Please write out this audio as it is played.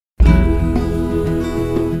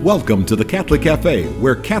Welcome to the Catholic Cafe,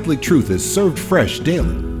 where Catholic truth is served fresh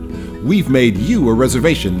daily. We've made you a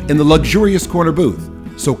reservation in the luxurious corner booth,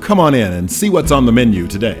 so come on in and see what's on the menu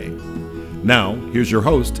today. Now, here's your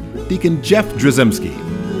host, Deacon Jeff Drzymski.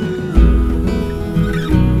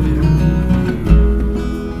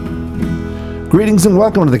 Greetings and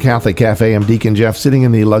welcome to the Catholic Cafe. I'm Deacon Jeff, sitting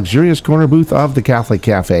in the luxurious corner booth of the Catholic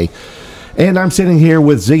Cafe. And I'm sitting here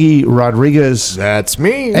with Ziggy Rodriguez. That's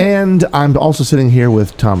me. And I'm also sitting here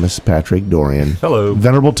with Thomas Patrick Dorian. Hello.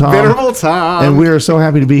 Venerable Tom. Venerable Tom. And we are so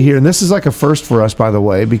happy to be here. And this is like a first for us, by the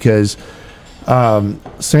way, because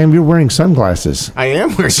Sam, you're wearing sunglasses. I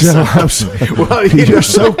am wearing sunglasses. Well, you're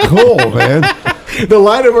so cool, man. The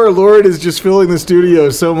light of our Lord is just filling the studio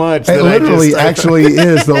so much. It literally actually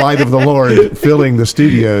is the light of the Lord filling the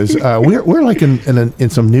studios. We're like in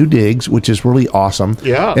some new digs, which is really awesome.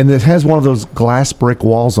 Yeah. And it has one of those glass brick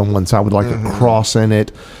walls on one side with like a cross in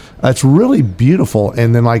it. It's really beautiful.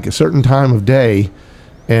 And then like a certain time of day,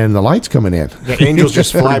 and the light's coming in. The angels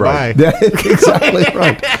just fly by. Exactly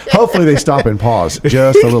right. Hopefully they stop and pause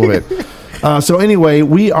just a little bit. So anyway,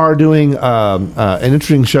 we are doing an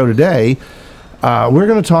interesting show today. We're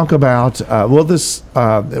going to talk about,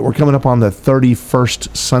 we're coming up on the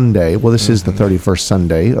 31st Sunday. Well, this is the 31st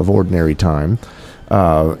Sunday of Ordinary Time.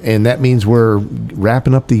 And that means we're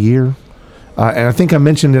wrapping up the year. And I think I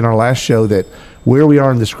mentioned in our last show that where we are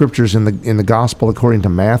in the scriptures in the gospel according to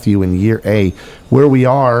Matthew in year A, where we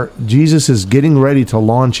are, Jesus is getting ready to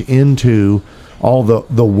launch into all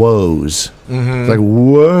the woes. It's like,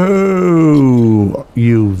 whoa,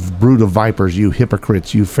 you brood of vipers, you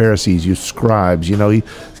hypocrites, you Pharisees, you scribes. You know, he's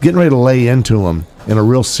getting ready to lay into them in a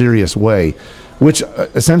real serious way, which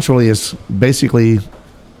essentially is basically,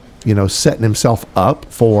 setting himself up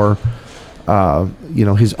for,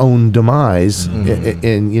 his own demise and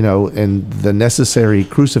the necessary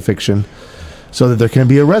crucifixion so that there can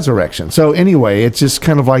be a resurrection. So anyway, it's just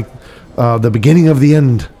kind of like the beginning of the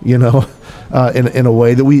end, in a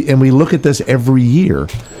way that we look at this every year.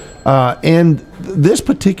 And this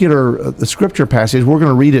particular scripture passage, we're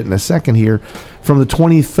going to read it in a second here, from the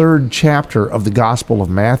 23rd chapter of the Gospel of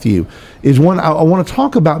Matthew, is one I want to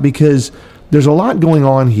talk about because there's a lot going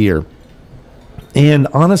on here. And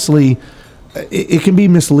honestly, it can be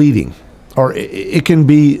misleading, or it can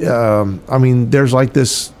be, there's like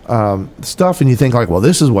this stuff, and you think like, well,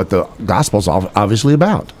 this is what the Gospel's obviously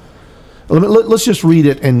about. Let's just read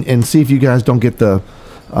it and see if you guys don't get the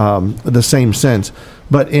same sense.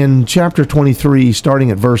 But in chapter 23,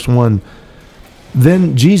 starting at verse 1,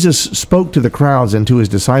 then Jesus spoke to the crowds and to his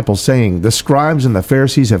disciples, saying, the scribes and the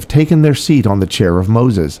Pharisees have taken their seat on the chair of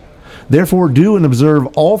Moses. Therefore do and observe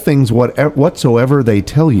all things whatsoever they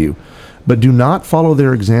tell you, but do not follow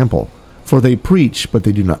their example, for they preach, but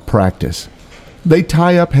they do not practice. They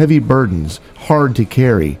tie up heavy burdens, hard to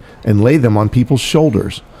carry, and lay them on people's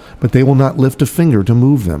shoulders, but they will not lift a finger to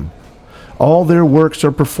move them. All their works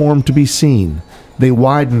are performed to be seen. They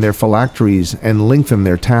widen their phylacteries and lengthen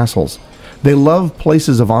their tassels. They love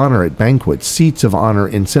places of honor at banquets, seats of honor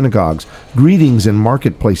in synagogues, greetings in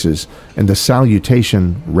marketplaces, and the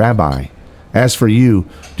salutation, Rabbi. As for you,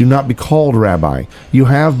 do not be called Rabbi. You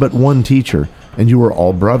have but one teacher, and you are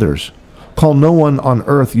all brothers. Call no one on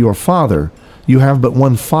earth your father. You have but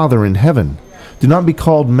one Father in heaven. Do not be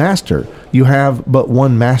called Master. You have but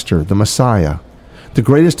one Master, the Messiah. The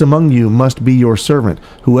greatest among you must be your servant.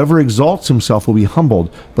 Whoever exalts himself will be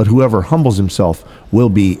humbled, but whoever humbles himself will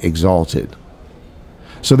be exalted.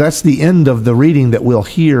 So that's the end of the reading that we'll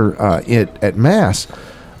hear at Mass.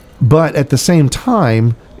 But at the same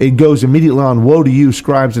time, it goes immediately on, woe to you,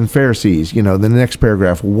 scribes and Pharisees. The next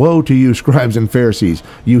paragraph, woe to you, scribes and Pharisees,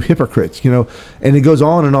 you hypocrites, and it goes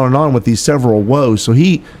on and on and on with these several woes. So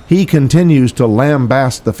he continues to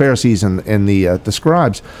lambaste the Pharisees and the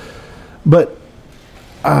scribes. But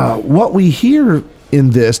what we hear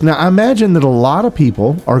in this, now I imagine that a lot of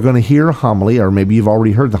people are going to hear a homily, or maybe you've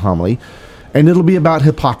already heard the homily, and it'll be about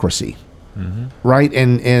hypocrisy. Right.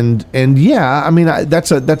 And yeah,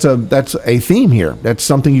 that's a theme here. That's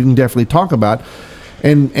something you can definitely talk about.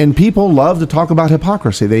 And people love to talk about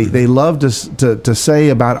hypocrisy. They love to say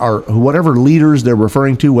about our whatever leaders they're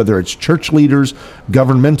referring to, whether it's church leaders,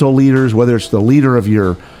 governmental leaders, whether it's the leader of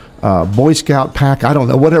your Boy Scout pack, I don't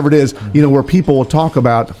know, whatever it is, where people will talk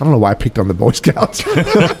about, I don't know why I picked on the Boy Scouts.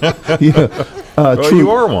 You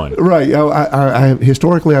are one. Right. I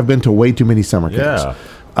historically, I've been to way too many summer camps. Yeah.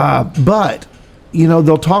 But,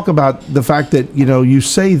 they'll talk about the fact that, you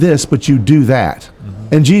say this, but you do that.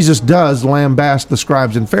 And Jesus does lambaste the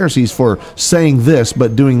scribes and Pharisees for saying this,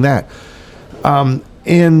 but doing that.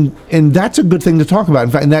 And that's a good thing to talk about.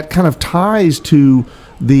 In fact, and that kind of ties to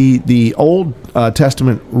the Old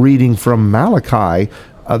Testament reading from Malachi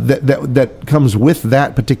that comes with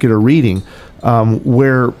that particular reading,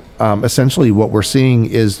 where essentially what we're seeing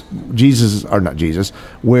is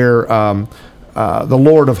where the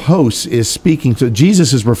Lord of hosts is speaking to,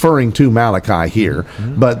 Jesus is referring to Malachi here,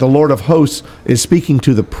 but the Lord of hosts is speaking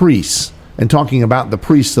to the priests and talking about the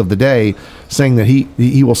priests of the day, saying that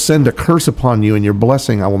he will send a curse upon you, and your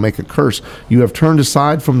blessing I will make a curse. You have turned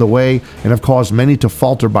aside from the way and have caused many to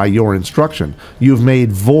falter by your instruction. You have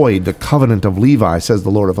made void the covenant of Levi, says the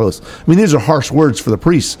Lord of hosts. I mean, these are harsh words for the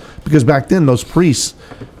priests, because back then those priests,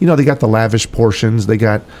 they got the lavish portions. They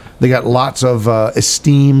got lots of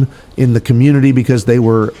esteem in the community because they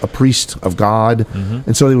were a priest of God,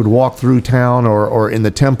 and so they would walk through town or in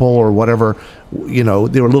the temple or whatever. They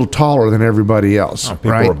were a little taller than everybody else.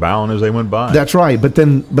 People were bowing as they went by. That's right. But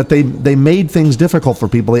they made things difficult for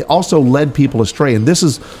people. They also led people astray, and this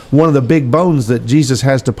is one of the big bones that Jesus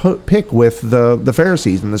has to pick with the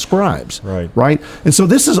Pharisees and the Scribes. Right. And so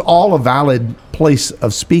this is all a valid place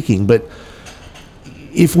of speaking, but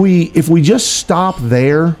if we just stop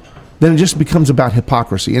there, then it just becomes about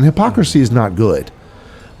hypocrisy, and hypocrisy is not good.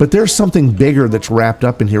 But there's something bigger that's wrapped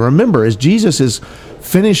up in here. Remember, as Jesus is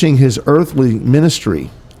finishing his earthly ministry,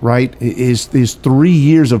 right, his 3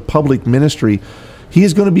 years of public ministry, he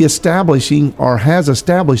is going to be establishing, or has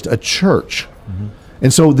established, a church.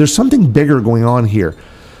 And so there's something bigger going on here.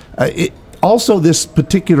 Also, this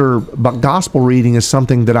particular gospel reading is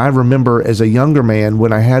something that I remember as a younger man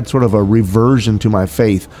when I had sort of a reversion to my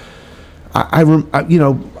faith. I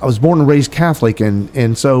was born and raised Catholic,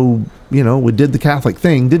 and so, we did the Catholic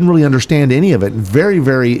thing, didn't really understand any of it, and very,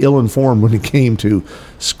 very ill-informed when it came to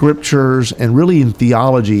scriptures and really in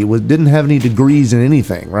theology. Didn't have any degrees in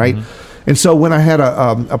anything, right? And so when I had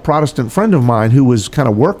a Protestant friend of mine who was kind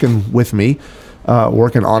of working with me,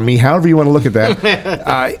 working on me, however you want to look at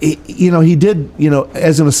that, he did,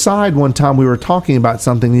 as an aside, one time we were talking about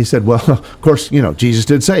something, and he said, well, of course, Jesus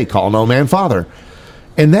did say, call no man father.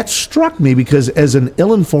 And that struck me because as an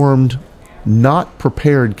ill-informed, not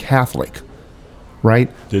prepared Catholic,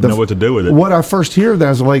 right? Didn't know what to do with it. What I first hear that, I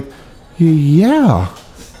was like, yeah,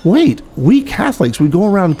 wait, we Catholics, we go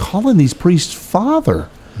around calling these priests father.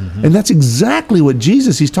 And that's exactly what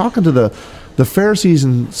he's talking to the Pharisees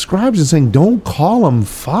and Scribes and saying, don't call him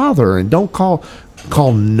father, and don't call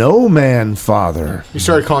no man father. You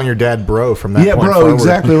started calling your dad bro from that point bro, forward.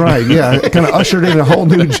 Exactly right. Yeah, it kind of ushered in a whole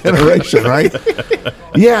new generation, right?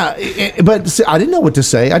 Yeah, but see, I didn't know what to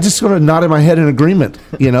say. I just sort of nodded my head in agreement,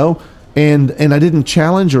 and I didn't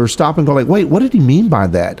challenge or stop and go like, wait, what did he mean by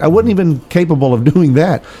that? I wasn't even capable of doing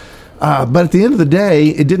that. But at the end of the day,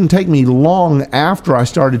 it didn't take me long after I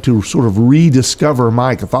started to sort of rediscover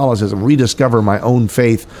my Catholicism, rediscover my own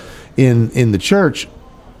faith in the church,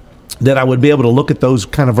 that I would be able to look at those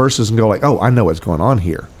kind of verses and go like, oh, I know what's going on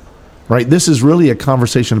here, right? This is really a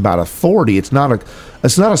conversation about authority. It's not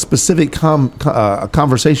a specific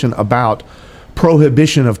conversation about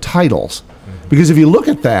prohibition of titles. Because if you look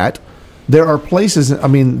at that, there are places,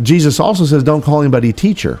 Jesus also says, don't call anybody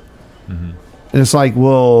teacher. And it's like,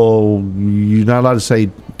 well, you're not allowed to say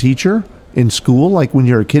teacher in school, like when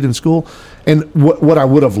you're a kid in school. And what I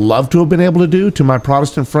would have loved to have been able to do to my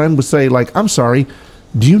Protestant friend was say, like, I'm sorry,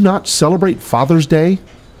 do you not celebrate Father's Day?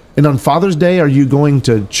 And on Father's Day, are you going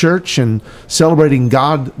to church and celebrating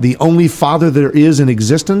God, the only Father there is in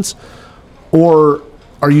existence? Or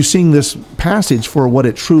are you seeing this passage for what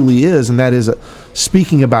it truly is, and that is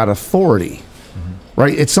speaking about authority?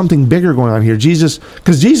 Right? It's something bigger going on here.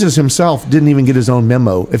 Because Jesus himself didn't even get his own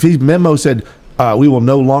memo. If his memo said, we will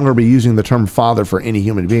no longer be using the term father for any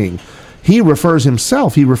human being, he refers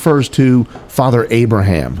to Father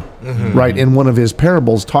Abraham, right? In one of his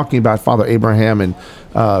parables, talking about Father Abraham and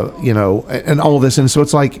all this. And so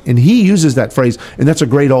it's like, and he uses that phrase, and that's a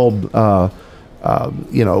great old,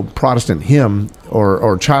 Protestant hymn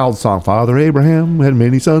or child song. Father Abraham had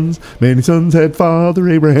many sons had Father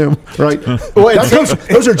Abraham, right? Well,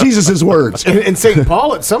 those are Jesus's words. And St.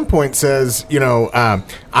 Paul at some point says, I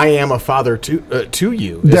am a father to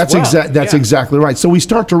you. That's exactly right. So we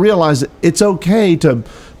start to realize that it's okay to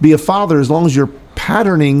be a father as long as you're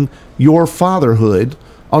patterning your fatherhood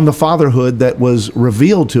on the fatherhood that was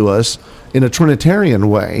revealed to us in a Trinitarian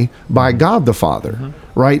way by God the Father,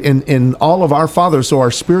 right? And all of our fathers, so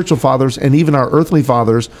our spiritual fathers and even our earthly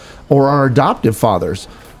fathers or our adoptive fathers,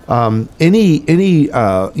 any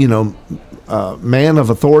man of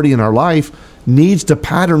authority in our life needs to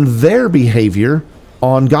pattern their behavior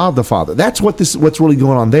on God the Father. That's what's really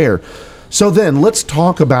going on there. So then let's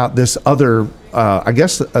talk about this other,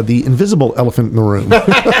 the invisible elephant in the room,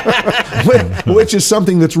 which is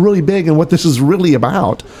something that's really big and what this is really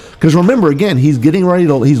about. Because remember, again, he's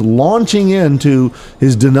launching into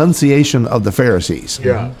his denunciation of the Pharisees.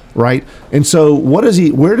 Yeah. Right? And so where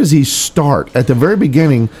does he start? At the very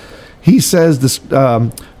beginning, he says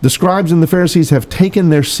the scribes and the Pharisees have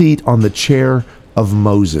taken their seat on the chair of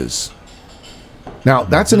Moses. Now,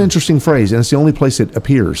 that's an interesting phrase, and it's the only place it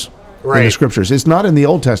appears. In the scriptures. It's not in the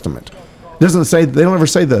Old Testament. It doesn't say, they don't ever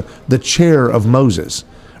say the chair of Moses.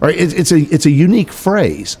 All right, it's a unique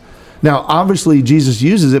phrase. Now, obviously, Jesus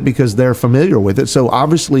uses it because they're familiar with it. So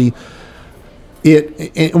obviously,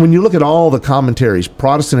 when you look at all the commentaries,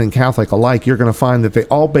 Protestant and Catholic alike, you're going to find that they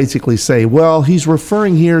all basically say, well, he's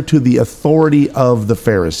referring here to the authority of the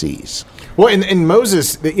Pharisees. Well, in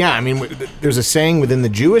Moses, there's a saying within the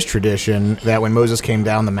Jewish tradition that when Moses came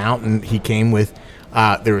down the mountain, he came with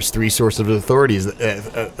there was three sources of authority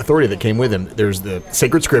that came with him. There's the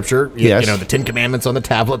sacred scripture, the 10 Commandments on the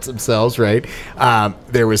tablets themselves, right?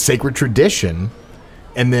 There was sacred tradition,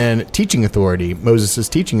 and then teaching authority, Moses'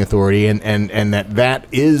 teaching authority, and that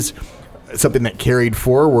is something that carried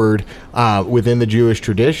forward within the Jewish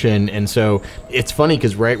tradition. And so it's funny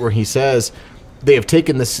because right where he says they have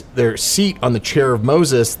taken their seat on the chair of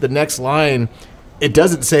Moses, the next line, it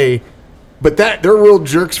doesn't say, but they're real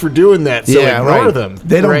jerks for doing that, so ignore them.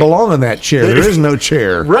 They don't belong on that chair. There is no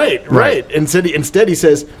chair. Right. Instead, he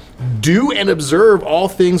says, do and observe all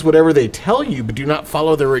things, whatever they tell you, but do not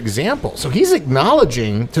follow their example. So he's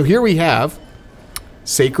acknowledging, so here we have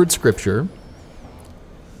sacred scripture,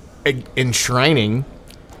 enshrining,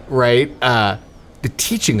 right, the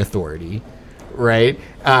teaching authority, right,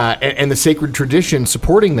 and the sacred tradition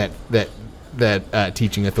supporting that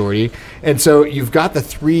teaching authority. And so you've got the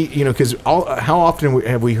three, because how often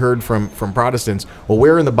have we heard from Protestants, well,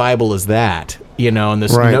 where in the Bible is that? And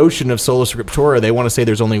this notion of sola scriptura, they want to say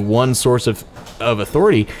there's only one source of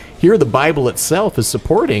authority. Here, the Bible itself is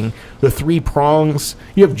supporting the three prongs.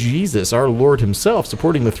 You have Jesus, our Lord himself,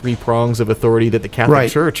 supporting the three prongs of authority that the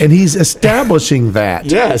Catholic Church. And he's establishing that.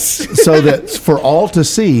 Yes. So that for all to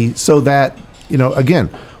see, so that, again,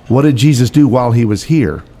 what did Jesus do while he was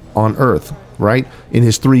here on earth, right? In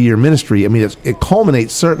his 3-year ministry. I mean, it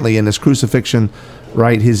culminates certainly in his crucifixion,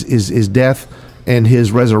 right? His death and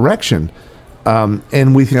his resurrection.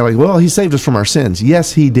 And we think well, he saved us from our sins.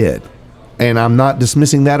 Yes, he did. And I'm not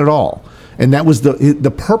dismissing that at all. And that was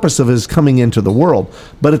the purpose of his coming into the world.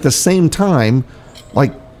 But at the same time,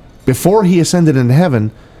 like before he ascended into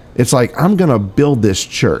heaven, it's like, I'm going to build this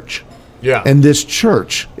church. Yeah. And this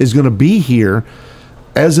church is going to be here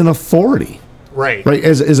as an authority. Right.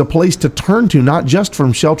 As a place to turn to, not just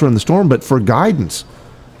from shelter in the storm, but for guidance.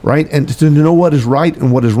 Right. And to know what is right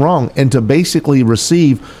and what is wrong, and to basically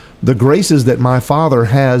receive the graces that my Father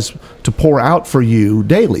has to pour out for you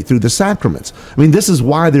daily through the sacraments. I mean, this is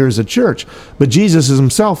why there is a church. But Jesus is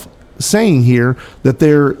himself saying here that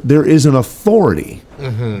there is an authority.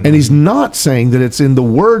 Mm-hmm. And he's not saying that it's in the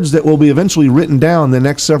words that will be eventually written down the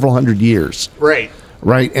next several hundred years. Right.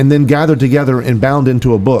 Right, and then gathered together and bound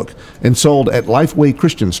into a book and sold at Lifeway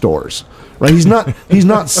Christian stores. Right, he's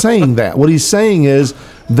not saying that. What he's saying is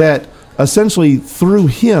that essentially through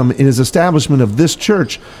him in his establishment of this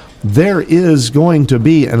church, there is going to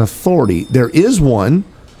be an authority. There is one,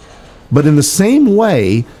 but in the same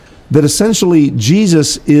way that essentially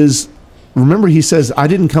Jesus is, remember he says, I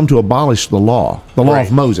didn't come to abolish the law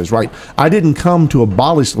of Moses, right? I didn't come to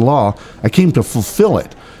abolish the law. I came to fulfill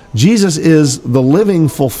it. Jesus is the living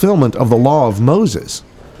fulfillment of the law of Moses,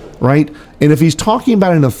 right? And if he's talking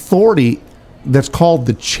about an authority that's called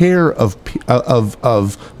the chair of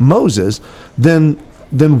Moses, then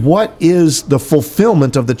what is the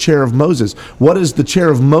fulfillment of the chair of Moses? What is the chair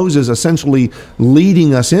of Moses essentially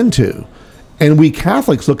leading us into? And we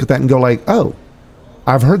Catholics look at that and go like, oh,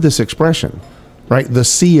 I've heard this expression, right? The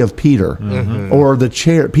see of Peter, mm-hmm. or the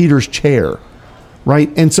chair, Peter's chair.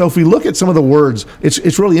 Right, and so if we look at some of the words,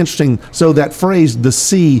 it's really interesting. So that phrase, the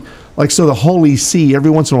see, like so the Holy See,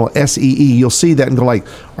 every once in a while, S-E-E, you'll see that and go like,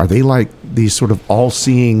 are they like these sort of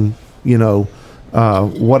all-seeing,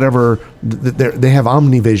 whatever? They have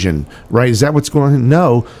omnivision, right? Is that what's going on?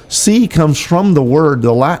 No, see comes from the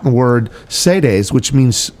Latin word sedes, which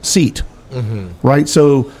means seat, mm-hmm. right?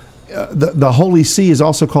 So the Holy See is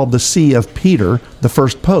also called the See of Peter, the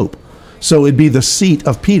first pope. So it'd be the seat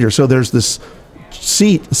of Peter. So there's this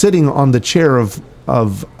seat sitting on the chair of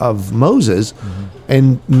Moses, mm-hmm.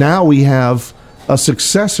 and now we have a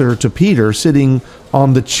successor to Peter sitting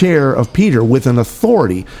on the chair of Peter with an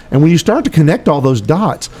authority. And when you start to connect all those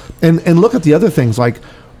dots and look at the other things, like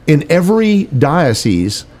in every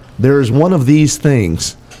diocese, there is one of these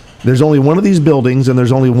things. There's only one of these buildings, and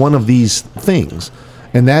there's only one of these things,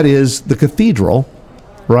 and that is the cathedral,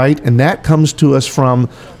 right? And that comes to us from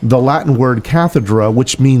the Latin word cathedra,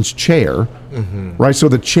 which means chair, right? So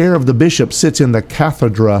the chair of the bishop sits in the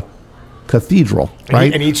cathedra cathedral,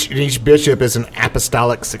 right? And each bishop is an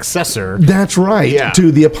apostolic successor. That's right,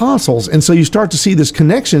 to the apostles. And so you start to see this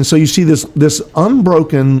connection. So you see this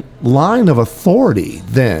unbroken line of authority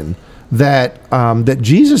then that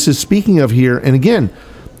Jesus is speaking of here. And again,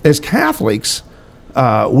 as Catholics,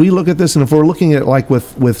 we look at this, and if we're looking at it like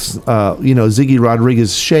with Ziggy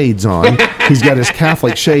Rodriguez shades on, he's got his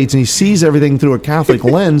Catholic shades, and he sees everything through a Catholic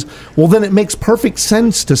lens. Well, then it makes perfect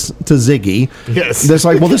sense to Ziggy. Yes, that's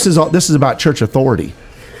like, well, this is about church authority.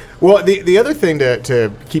 Well, the other thing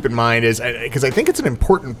to keep in mind is, because I think it's an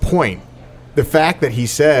important point, the fact that he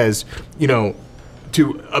says,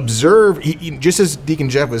 to observe, just as Deacon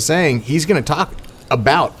Jeff was saying, he's going to talk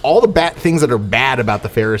about all the bad things that are bad about the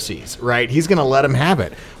Pharisees, right? He's going to let them have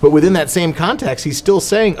it. But within that same context, he's still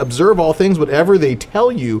saying, observe all things, whatever they tell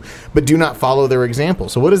you, but do not follow their example.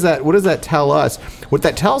 So what does that tell us? What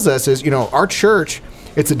that tells us is, our church,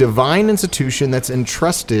 it's a divine institution that's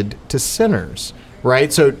entrusted to sinners,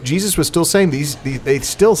 right? So Jesus was still saying they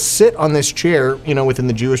still sit on this chair, within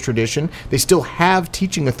the Jewish tradition. They still have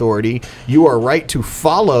teaching authority. You are right to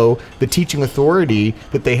follow the teaching authority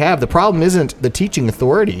that they have. The problem isn't the teaching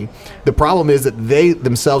authority. The problem is that they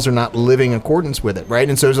themselves are not living in accordance with it, right?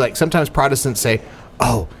 And so it's like sometimes Protestants say,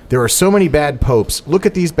 oh, there are so many bad popes. Look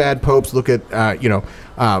at these bad popes. Look at,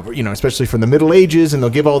 especially from the Middle Ages, and they'll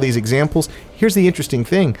give all these examples. Here's the interesting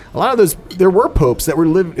thing. A lot of those, there were popes that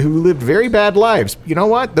who lived very bad lives. You know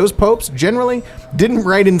what? Those popes generally didn't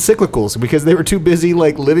write encyclicals because they were too busy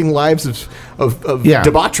living lives of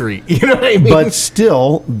debauchery. You know what I mean? But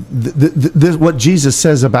still, what Jesus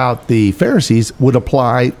says about the Pharisees would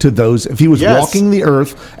apply to those. If he was walking the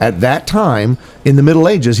earth at that time in the Middle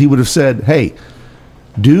Ages, he would have said, hey,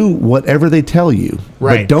 do whatever they tell you,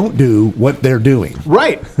 but don't do what they're doing.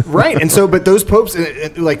 Right. And so, but those popes,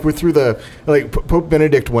 we're through Pope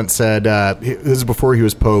Benedict once said, this is before he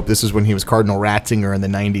was Pope, this is when he was Cardinal Ratzinger in the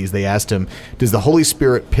 90s, they asked him, does the Holy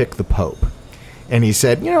Spirit pick the Pope? And he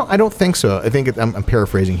said, I don't think so. I think I'm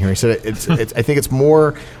paraphrasing here. He said, I think it's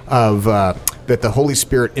more of that the Holy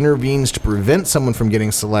Spirit intervenes to prevent someone from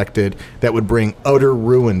getting selected that would bring utter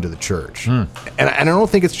ruin to the church. And I don't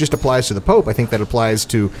think it just applies to the Pope. I think that applies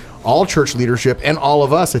to all church leadership and all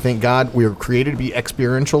of us. I think we are created to be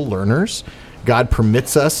experiential learners. God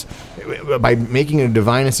permits us, by making it a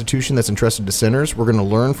divine institution that's entrusted to sinners, we're going to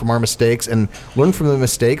learn from our mistakes and learn from the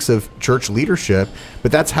mistakes of church leadership.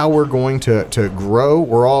 But that's how we're going to grow.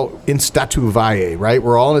 We're all in statu vae, right?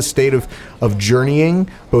 We're all in a state of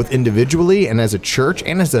journeying, both individually and as a church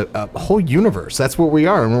and as a whole universe. That's what we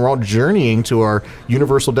are. And we're all journeying to our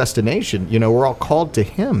universal destination. We're all called to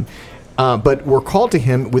Him. But we're called to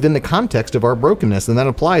Him within the context of our brokenness. And that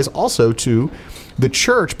applies also to the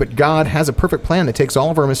church, but God has a perfect plan that takes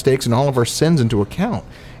all of our mistakes and all of our sins into account.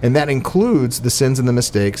 And that includes the sins and the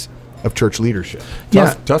mistakes of church leadership.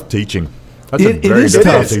 Tough teaching. That's it is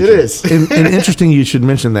tough. It is. And interesting you should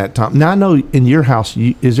mention that, Tom. Now I know in your house,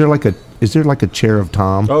 is there like a chair of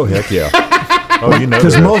Tom? Oh, heck yeah.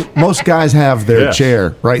 Because most guys have their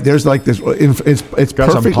chair, right? There's like this. It's got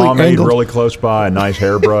perfectly some pomade angled, really close by, a nice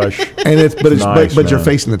hairbrush, and nice, but you're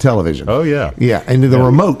facing the television. Oh yeah, and the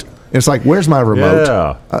remote. It's like, where's my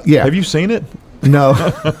remote? Yeah. Have you seen it? No.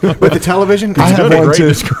 With the television, I have one too.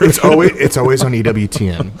 It's always on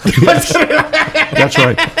EWTN. That's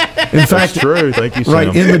right. In fact, that's true. Thank you, Sam.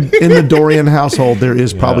 Right in the Dorian household, there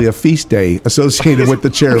is probably a feast day associated with the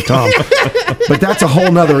chair of Tom, but that's a whole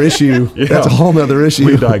nother issue. Yeah. That's a whole nother issue.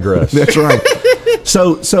 We digress. That's right.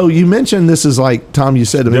 So you mentioned this is like, Tom, you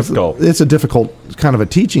said difficult. It's a difficult kind of a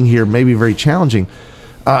teaching here, maybe very challenging.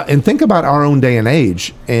 And think about our own day and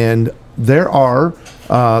age, and there are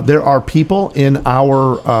people in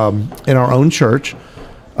our own church,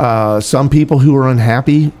 some people who are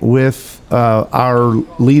unhappy with our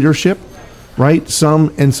leadership, right? Some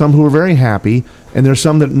who are very happy, and there's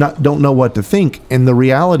some that don't know what to think. And the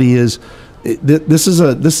reality is, this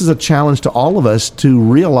is a challenge to all of us to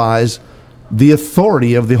realize the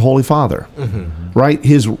authority of the Holy Father, right?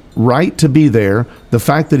 His right to be there, the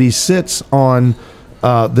fact that he sits on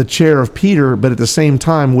the chair of Peter, but at the same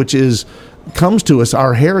time, comes to us,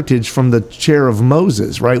 our heritage from the chair of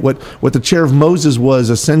Moses, right? What the chair of Moses was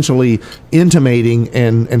essentially intimating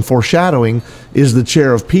and foreshadowing is the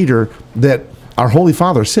chair of Peter that our Holy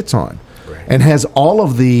Father sits on, and has all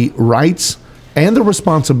of the rights and the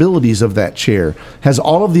responsibilities of that chair, has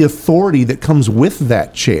all of the authority that comes with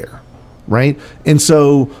that chair, right? And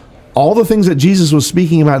so all the things that Jesus was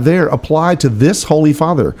speaking about there apply to this Holy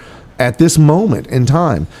Father at this moment in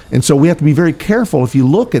time. And so we have to be very careful. If you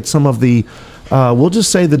look at some of the, we'll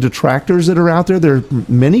just say the detractors that are out there, there are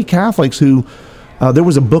many Catholics who, there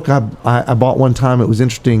was a book I bought one time. It was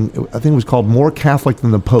interesting. I think it was called More Catholic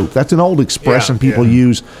Than the Pope. That's an old expression people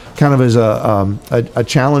use kind of as a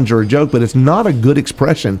challenge or a joke, but it's not a good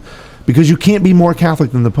expression because you can't be more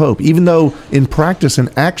Catholic than the Pope. Even though in practice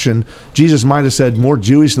and action, Jesus might have said more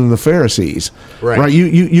Jewish than the Pharisees. Right?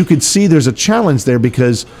 You could see there's a challenge there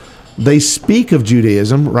because they speak of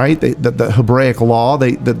Judaism, right? The Hebraic law,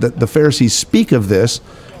 the Pharisees speak of this,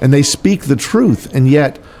 and they speak the truth, and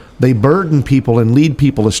yet they burden people and lead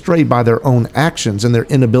people astray by their own actions and their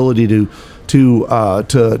inability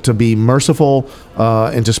to be merciful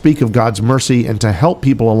and to speak of God's mercy and to help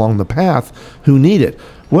people along the path who need it.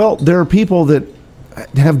 Well, there are people that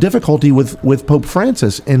have difficulty with Pope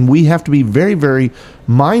Francis, and we have to be very, very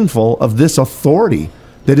mindful of this authority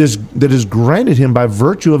that is granted him by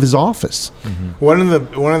virtue of his office. Mm-hmm.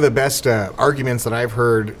 One of the best arguments that I've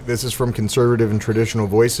heard, this is from conservative and traditional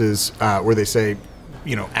voices, where they say,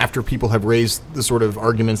 after people have raised the sort of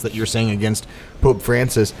arguments that you're saying against Pope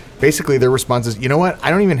Francis, basically their response is, you know what, I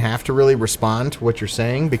don't even have to really respond to what you're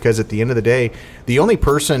saying, because at the end of the day, the only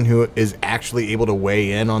person who is actually able to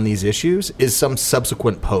weigh in on these issues is some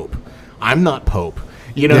subsequent pope. I'm not Pope.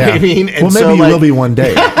 You know what I mean? And well, maybe you will be one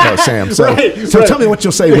day, Sam. So, tell me what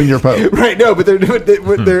you'll say when you're Pope. Right, no, but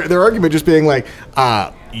their argument just being like,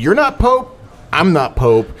 you're not Pope, I'm not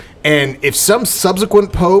Pope, and if some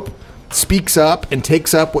subsequent Pope speaks up and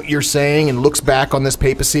takes up what you're saying and looks back on this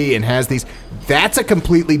papacy and has these, that's a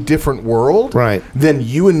completely different world than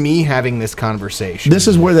you and me having this conversation. This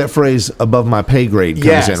is where that phrase "above my pay grade"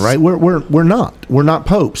 comes in, right? We're not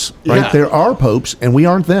popes, right? There are popes, and we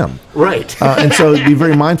aren't them, right? And so be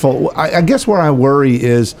very mindful. I guess where I worry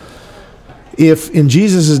is if in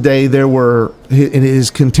Jesus' day there were, in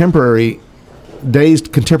his contemporary days,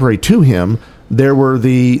 contemporary to him, there were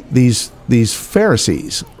these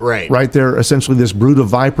Pharisees, right? They're essentially this brood of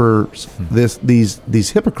vipers, these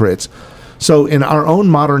hypocrites. So in our own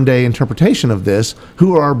modern day interpretation of this,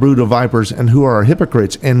 who are our brood of vipers and who are our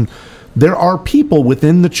hypocrites? And there are people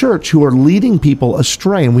within the church who are leading people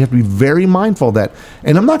astray, and we have to be very mindful of that.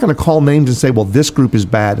 And I'm not going to call names and say, well, this group is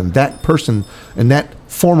bad, and that person and that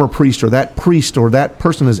former priest or that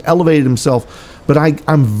person has elevated himself. But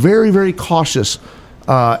I'm very, very cautious.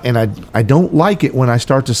 And I don't like it when I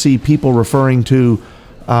start to see people referring to,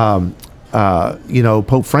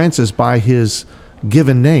 Pope Francis by his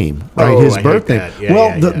given name, right? His birth name. You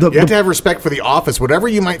have to have respect for the office, whatever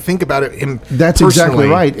you might think about it. That's exactly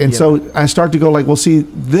right. And so I start to go like, well, see,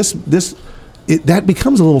 that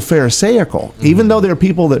becomes a little Pharisaical. Mm-hmm. Even though there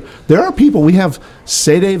are people. We have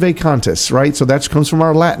sede vacantis, right? So that comes from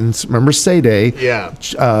our Latins. Remember sede,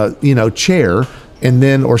 chair, and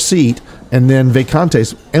then or seat. And then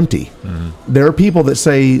vacantes, empty. Mm-hmm. There are people that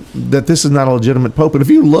say that this is not a legitimate pope. And if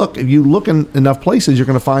you look in enough places, you're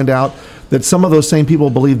going to find out that some of those same people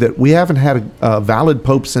believe that we haven't had a valid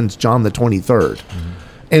pope since John the 23rd. Mm-hmm.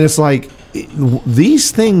 And it's like,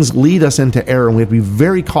 these things lead us into error, and we have to be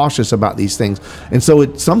very cautious about these things. And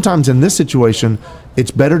so sometimes in this situation,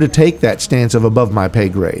 it's better to take that stance of above my pay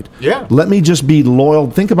grade. Yeah. Let me just be loyal.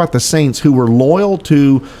 Think about the saints who were loyal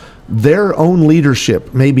to their own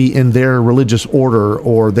leadership, maybe in their religious order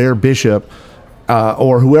or their bishop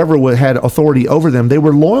or whoever had authority over them. They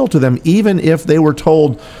were loyal to them, even if they were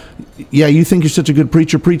told, yeah, you think you're such a good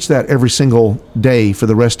preacher, preach that every single day for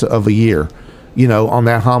the rest of a year, on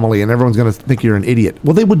that homily, and everyone's going to think you're an idiot.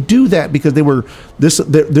 Well, they would do that because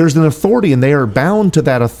there's an authority, and they are bound to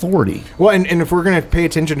that authority. Well, and if we're going to pay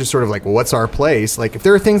attention to sort of like, well, what's our place? Like, if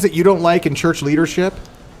there are things that you don't like in church leadership,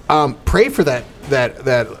 pray for that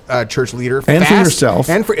church leader, and fast, for yourself,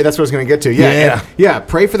 and that's what I was going to get to.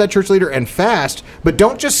 Pray for that church leader and fast, but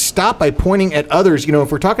don't just stop by pointing at others.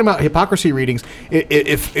 If we're talking about hypocrisy readings,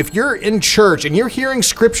 if you're in church and you're hearing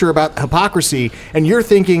scripture about hypocrisy and you're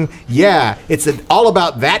thinking, it's all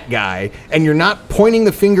about that guy, and you're not pointing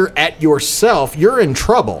the finger at yourself, you're in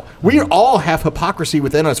trouble. We all have hypocrisy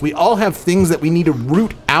within us. We all have things that we need to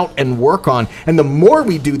root out and work on, and the more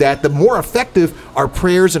we do that, the more effective our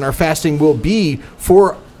prayers and our fasting will be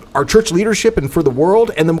for our church leadership and for the world,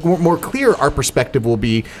 and the more clear our perspective will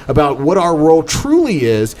be about what our role truly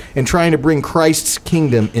is in trying to bring Christ's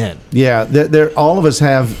kingdom in. Yeah, all of us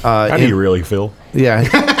have. How do you really feel? Yeah.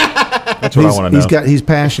 That's what I want to know. He's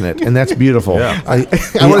passionate, and that's beautiful. Yeah.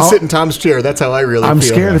 I want to sit in Tom's chair. That's how I really I'm feel.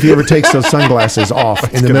 scared if he ever takes those sunglasses off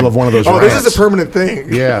in the middle of one of those Oh, rants. this is a permanent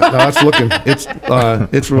thing. Yeah, no, that's looking.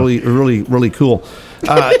 It's really cool.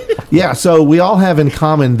 Yeah, so we all have in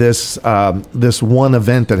common this this one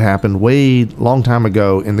event that happened way long time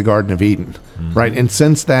ago in the Garden of Eden, right? And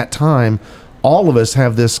since that time, all of us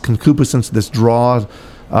have this concupiscence, this draw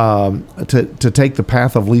to take the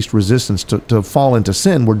path of least resistance, to fall into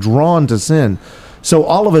sin. We're drawn to sin. So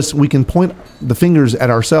all of us, we can point the fingers at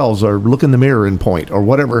ourselves or look in the mirror and point or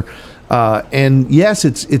whatever. And yes,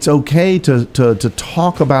 it's okay to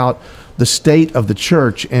talk about the state of the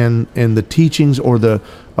church and the teachings or the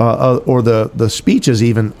speeches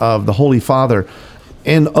even of the Holy Father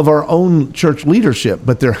and of our own church leadership.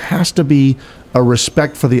 But there has to be a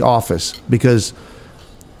respect for the office, because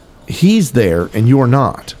he's there and you're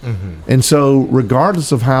not. And so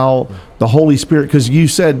regardless of how the Holy Spirit, because you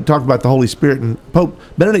talked about the Holy Spirit, and Pope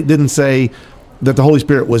Benedict didn't say that the Holy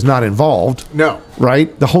Spirit was not involved. No.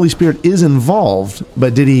 Right? The Holy Spirit is involved,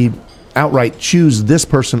 but did he outright choose this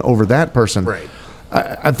person over that person? Right.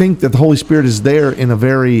 I think that the Holy Spirit is there in a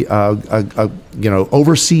very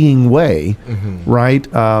overseeing way, right?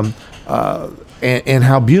 And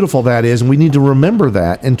how beautiful that is, and we need to remember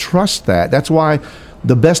that and trust that. That's why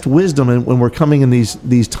the best wisdom when we're coming in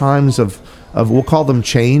these times of we'll call them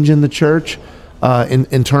change in the church,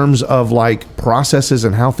 in terms of like processes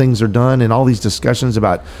and how things are done, and all these discussions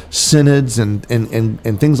about synods and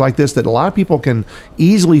things like this, that a lot of people can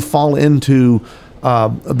easily fall into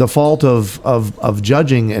the fault of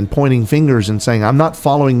judging and pointing fingers and saying, I'm not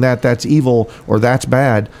following that's evil or that's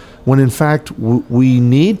bad, when in fact we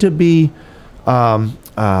need to be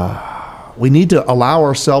we need to allow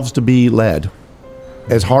ourselves to be led,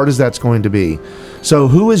 as hard as that's going to be. So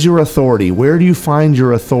who is your authority? Where do you find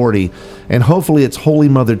your authority? And hopefully it's Holy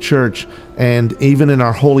Mother Church, and even in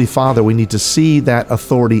our Holy Father, we need to see that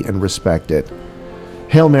authority and respect it.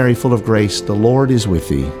 Hail Mary, full of grace, the Lord is with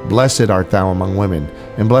thee. Blessed art thou among women,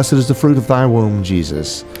 and blessed is the fruit of thy womb,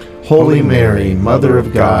 Jesus. Holy Mary, Mother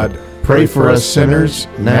of God, pray for us sinners,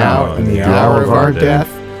 now and in the hour of our death.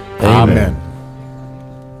 Amen.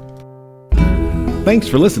 Thanks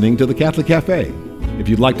for listening to the Catholic Cafe. If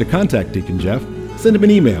you'd like to contact Deacon Jeff, send him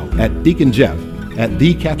an email at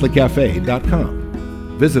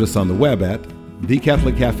deaconjeff@thecatholiccafe.com. Visit us on the web at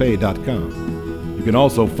thecatholiccafe.com. You can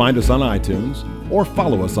also find us on iTunes or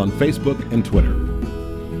follow us on Facebook and Twitter.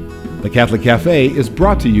 The Catholic Cafe is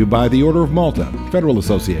brought to you by the Order of Malta Federal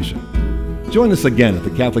Association. Join us again at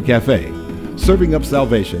the Catholic Cafe, serving up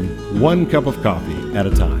salvation one cup of coffee at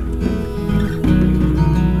a time.